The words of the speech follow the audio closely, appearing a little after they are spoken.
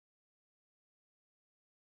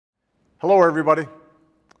Hello, everybody.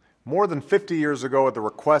 More than 50 years ago, at the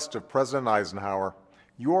request of President Eisenhower,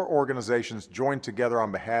 your organizations joined together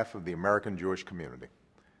on behalf of the American Jewish community.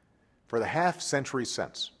 For the half-century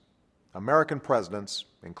since, American presidents,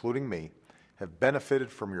 including me, have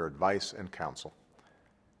benefited from your advice and counsel.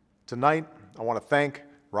 Tonight, I want to thank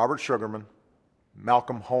Robert Sugarman,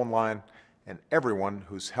 Malcolm Hoenlein, and everyone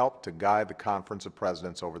who's helped to guide the Conference of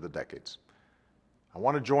Presidents over the decades. I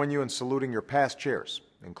want to join you in saluting your past chairs,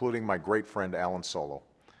 including my great friend Alan Solo,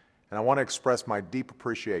 and I want to express my deep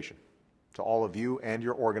appreciation to all of you and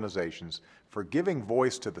your organizations for giving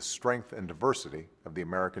voice to the strength and diversity of the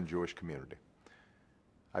American Jewish community.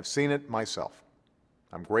 I've seen it myself.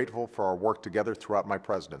 I'm grateful for our work together throughout my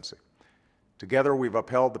presidency. Together, we've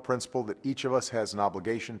upheld the principle that each of us has an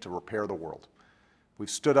obligation to repair the world. We've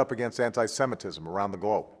stood up against anti-Semitism around the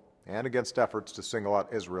globe and against efforts to single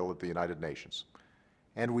out Israel at the United Nations.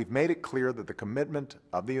 And we've made it clear that the commitment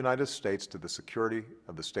of the United States to the security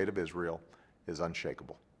of the State of Israel is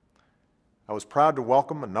unshakable. I was proud to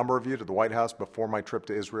welcome a number of you to the White House before my trip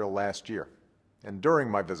to Israel last year. And during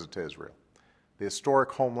my visit to Israel, the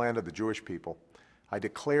historic homeland of the Jewish people, I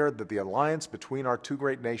declared that the alliance between our two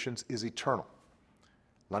great nations is eternal,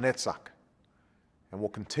 lanetzach, and will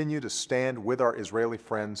continue to stand with our Israeli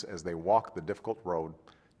friends as they walk the difficult road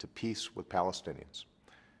to peace with Palestinians.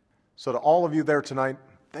 So to all of you there tonight,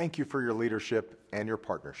 thank you for your leadership and your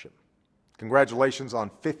partnership. Congratulations on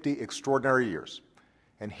 50 extraordinary years,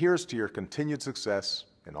 and here's to your continued success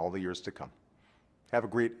in all the years to come. Have a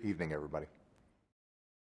great evening, everybody.